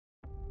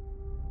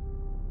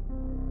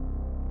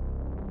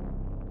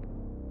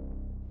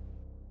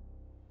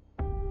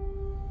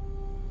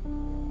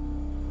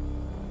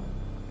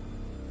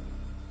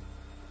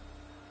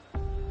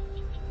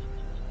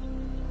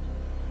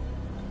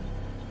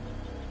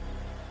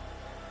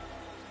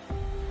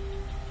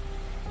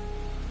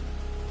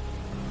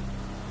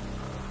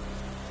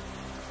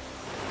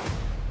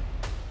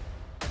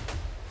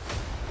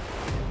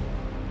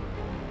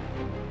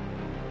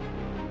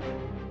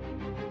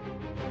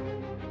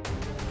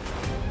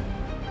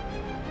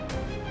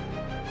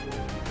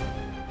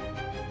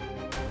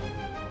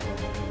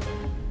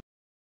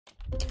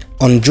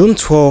On June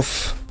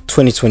 12,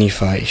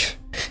 2025,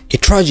 a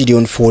tragedy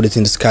unfolded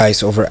in the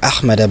skies over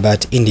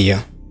Ahmedabad,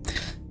 India.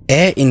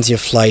 Air India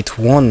Flight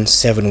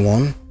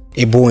 171,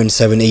 a Boeing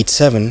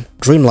 787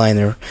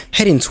 Dreamliner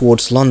heading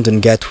towards London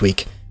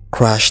Gatwick,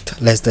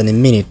 crashed less than a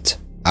minute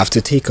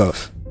after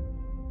takeoff.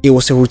 It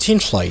was a routine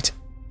flight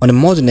on a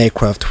modern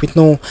aircraft with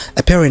no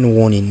apparent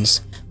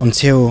warnings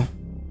until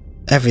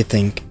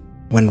everything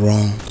went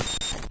wrong.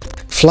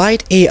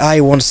 Flight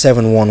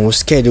AI-171 was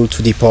scheduled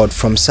to depart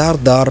from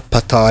Sardar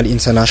Patel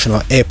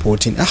International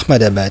Airport in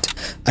Ahmedabad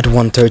at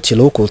 1:30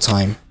 local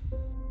time.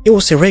 It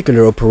was a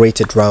regular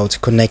operated route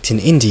connecting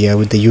India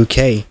with the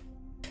UK.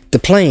 The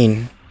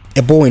plane,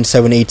 a Boeing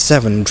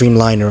 787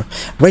 Dreamliner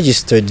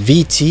registered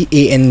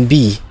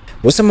VTANB,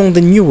 was among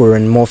the newer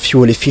and more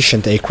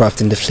fuel-efficient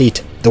aircraft in the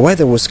fleet. The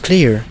weather was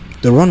clear,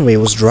 the runway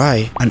was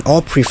dry, and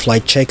all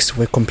pre-flight checks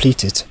were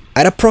completed.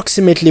 At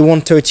approximately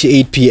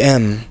 1:38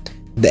 p.m.,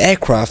 the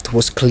aircraft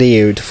was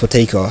cleared for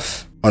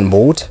takeoff. On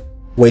board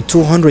were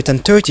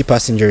 230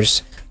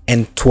 passengers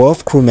and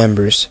 12 crew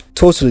members,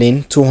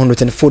 totaling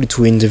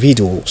 242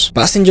 individuals.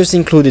 Passengers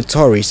included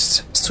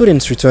tourists,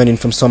 students returning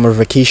from summer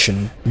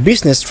vacation,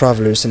 business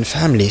travelers and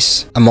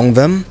families. Among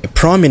them, a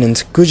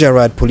prominent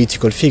Gujarat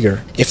political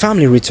figure, a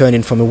family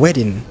returning from a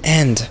wedding,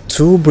 and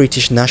two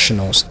British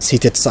nationals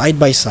seated side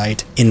by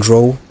side in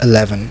row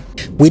 11.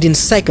 Within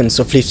seconds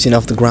of lifting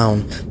off the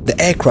ground,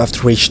 the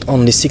aircraft reached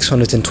only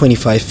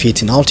 625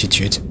 feet in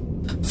altitude,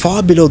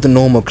 far below the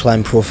normal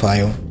climb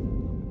profile.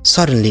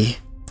 Suddenly,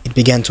 it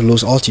began to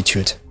lose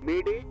altitude.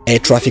 Air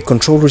traffic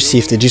control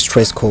received a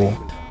distress call.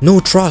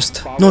 No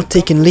thrust, not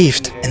taking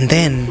lift, and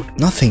then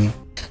nothing.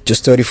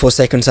 Just 34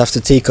 seconds after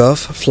takeoff,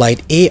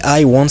 flight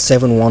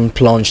AI-171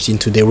 plunged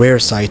into the rear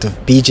side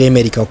of BJ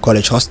Medical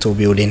College Hostel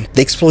building.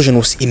 The explosion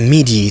was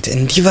immediate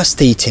and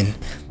devastating.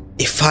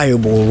 A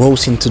fireball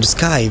rose into the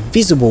sky,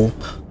 visible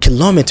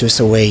kilometers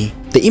away.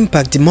 The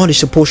impact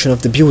demolished a portion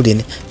of the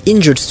building,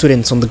 injured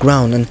students on the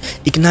ground, and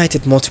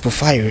ignited multiple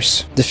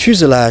fires. The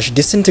fuselage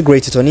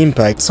disintegrated on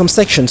impact. Some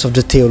sections of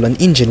the tail and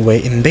engine were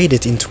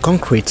embedded into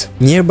concrete.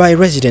 Nearby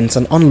residents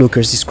and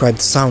onlookers described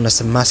the sound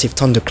as a massive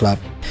thunderclap,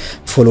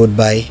 followed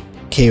by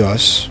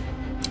chaos.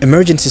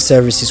 Emergency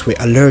services were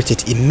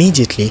alerted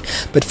immediately,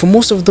 but for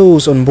most of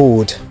those on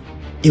board,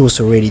 it was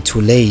already too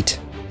late.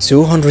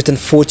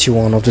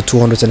 241 of the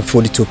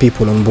 242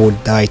 people on board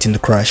died in the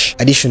crash.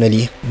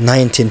 Additionally,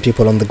 19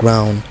 people on the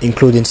ground,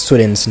 including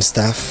students and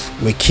staff,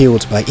 were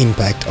killed by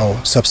impact or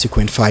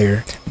subsequent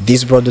fire.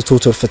 This brought the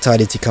total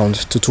fatality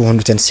count to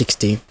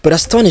 260. But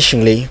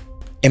astonishingly,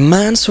 a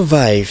man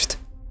survived.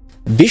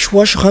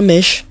 Vishwas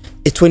Ramesh,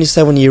 a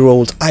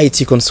 27-year-old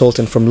IT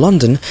consultant from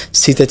London,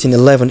 seated in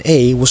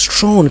 11A, was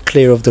thrown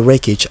clear of the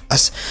wreckage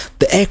as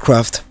the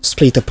aircraft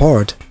split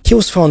apart. He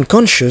was found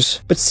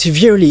conscious but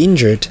severely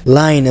injured,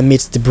 lying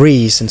amidst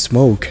debris and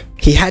smoke.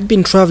 He had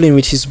been traveling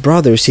with his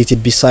brother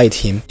seated beside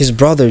him. His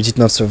brother did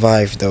not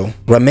survive though.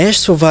 Ramesh's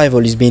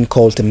survival is being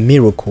called a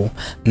miracle.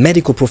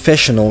 Medical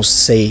professionals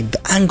say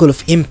the angle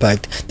of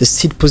impact, the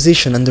seat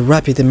position, and the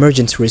rapid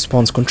emergency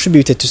response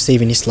contributed to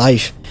saving his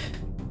life.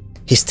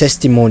 His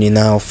testimony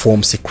now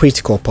forms a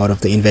critical part of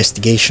the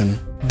investigation.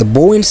 The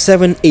Boeing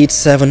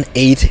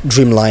 787-8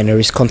 Dreamliner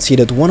is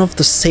considered one of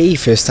the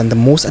safest and the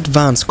most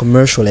advanced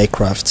commercial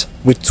aircraft.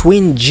 With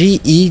twin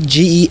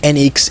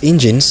GE/GEnx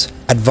engines,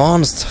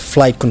 advanced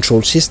flight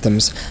control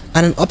systems,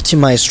 and an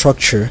optimized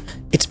structure,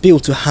 it's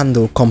built to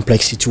handle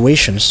complex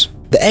situations.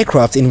 The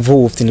aircraft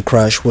involved in the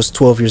crash was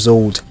 12 years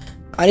old,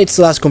 and its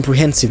last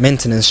comprehensive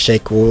maintenance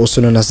check, or also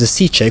known as the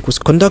C-check, was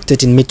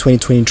conducted in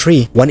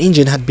mid-2023. One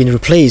engine had been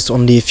replaced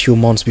only a few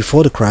months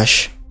before the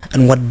crash.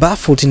 And what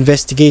baffled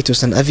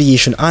investigators and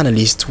aviation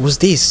analysts was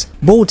this: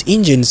 both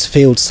engines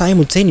failed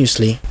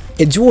simultaneously.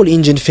 A dual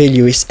engine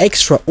failure is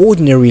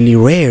extraordinarily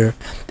rare,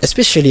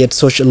 especially at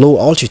such a low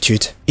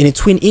altitude. In a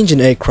twin engine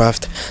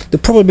aircraft, the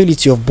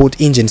probability of both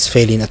engines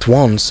failing at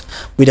once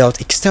without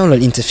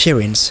external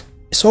interference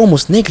is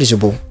almost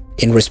negligible.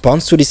 In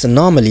response to this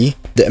anomaly,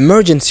 the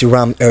emergency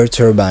rammed air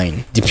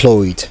turbine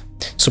deployed,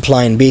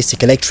 supplying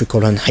basic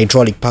electrical and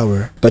hydraulic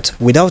power. But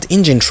without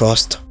engine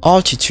thrust,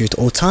 altitude,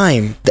 or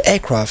time, the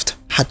aircraft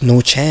had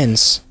no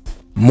chance.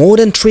 More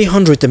than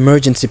 300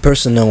 emergency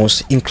personnel,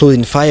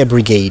 including fire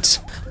brigades,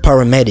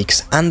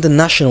 paramedics, and the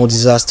National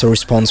Disaster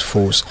Response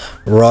Force,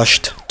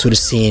 rushed to the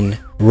scene.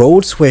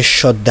 Roads were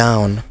shut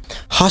down.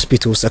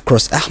 Hospitals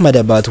across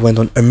Ahmedabad went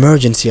on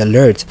emergency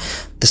alert.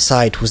 The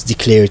site was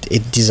declared a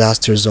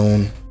disaster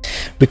zone.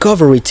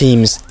 Recovery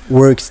teams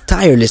worked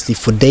tirelessly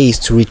for days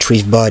to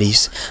retrieve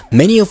bodies,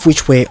 many of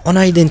which were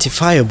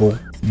unidentifiable.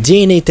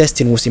 DNA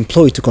testing was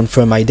employed to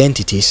confirm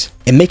identities.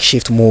 A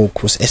makeshift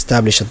morgue was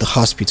established at the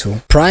hospital.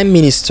 Prime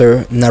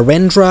Minister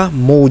Narendra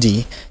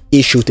Modi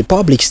issued a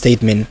public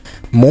statement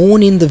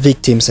mourning the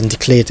victims and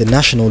declared a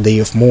national day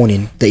of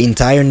mourning. The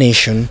entire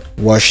nation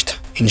washed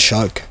in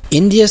shock.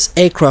 India's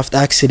Aircraft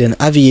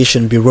Accident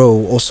Aviation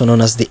Bureau, also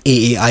known as the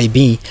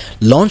AAIB,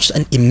 launched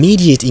an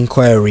immediate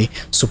inquiry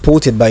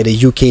supported by the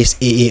UK's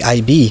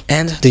AAIB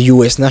and the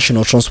US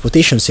National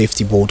Transportation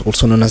Safety Board,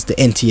 also known as the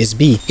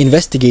NTSB.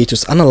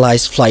 Investigators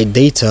analyzed flight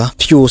data,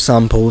 fuel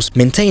samples,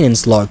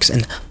 maintenance logs,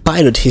 and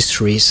pilot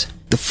histories.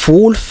 The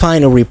full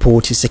final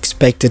report is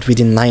expected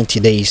within 90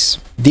 days.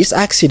 This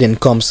accident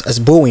comes as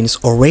Boeing is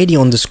already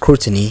under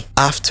scrutiny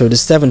after the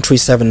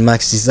 737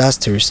 MAX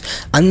disasters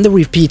and the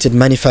repeated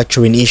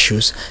manufacturing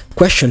issues.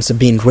 Questions are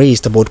being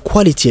raised about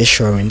quality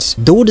assurance.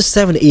 Though the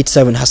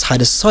 787 has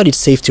had a solid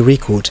safety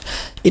record,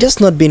 it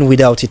has not been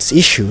without its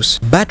issues: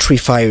 battery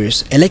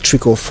fires,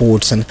 electrical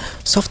faults, and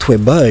software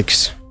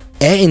bugs.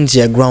 Air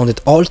India grounded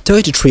all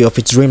 33 of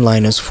its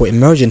Dreamliners for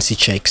emergency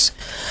checks.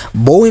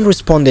 Boeing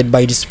responded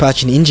by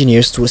dispatching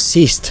engineers to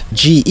assist.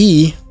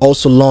 GE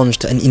also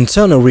launched an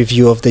internal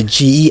review of the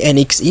GE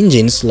NX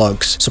engines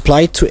logs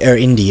supplied to Air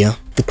India.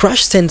 The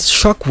crash sent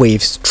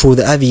shockwaves through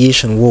the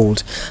aviation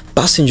world.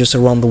 Passengers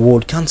around the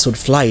world cancelled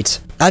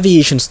flights.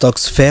 Aviation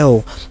stocks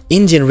fell.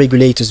 Indian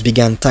regulators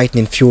began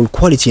tightening fuel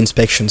quality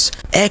inspections,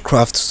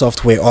 aircraft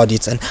software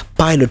audits, and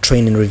pilot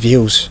training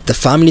reviews. The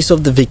families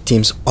of the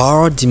victims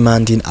are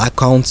demanding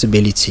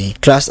accountability.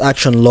 Class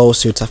action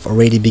lawsuits have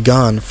already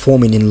begun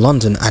forming in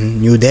London and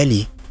New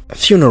Delhi.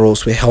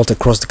 Funerals were held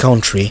across the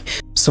country.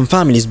 Some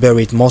families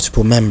buried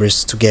multiple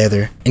members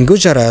together. In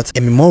Gujarat,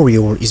 a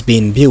memorial is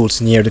being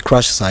built near the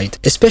crash site.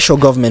 A special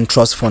government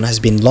trust fund has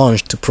been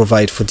launched to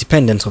provide for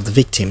dependents of the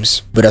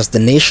victims. But as the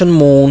nation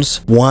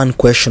mourns, one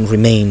question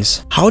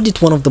remains. How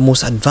did one of the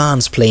most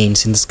advanced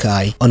planes in the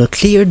sky, on a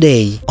clear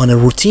day, on a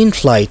routine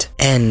flight,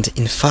 end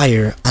in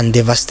fire and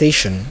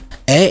devastation?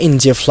 Air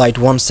India Flight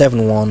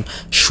 171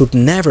 should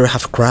never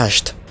have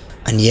crashed,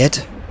 and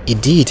yet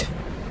it did.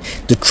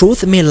 The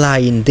truth may lie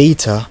in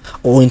data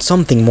or in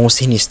something more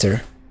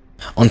sinister.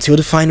 Until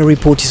the final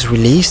report is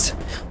released,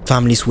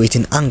 families wait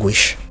in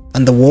anguish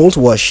and the world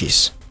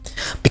watches.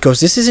 Because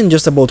this isn't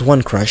just about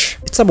one crash,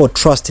 it's about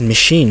trust in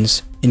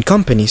machines, in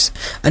companies,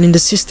 and in the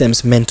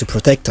systems meant to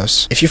protect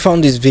us. If you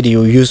found this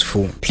video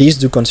useful, please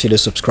do consider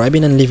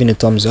subscribing and leaving a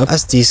thumbs up,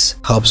 as this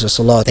helps us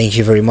a lot. Thank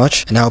you very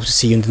much, and I hope to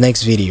see you in the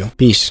next video.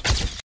 Peace.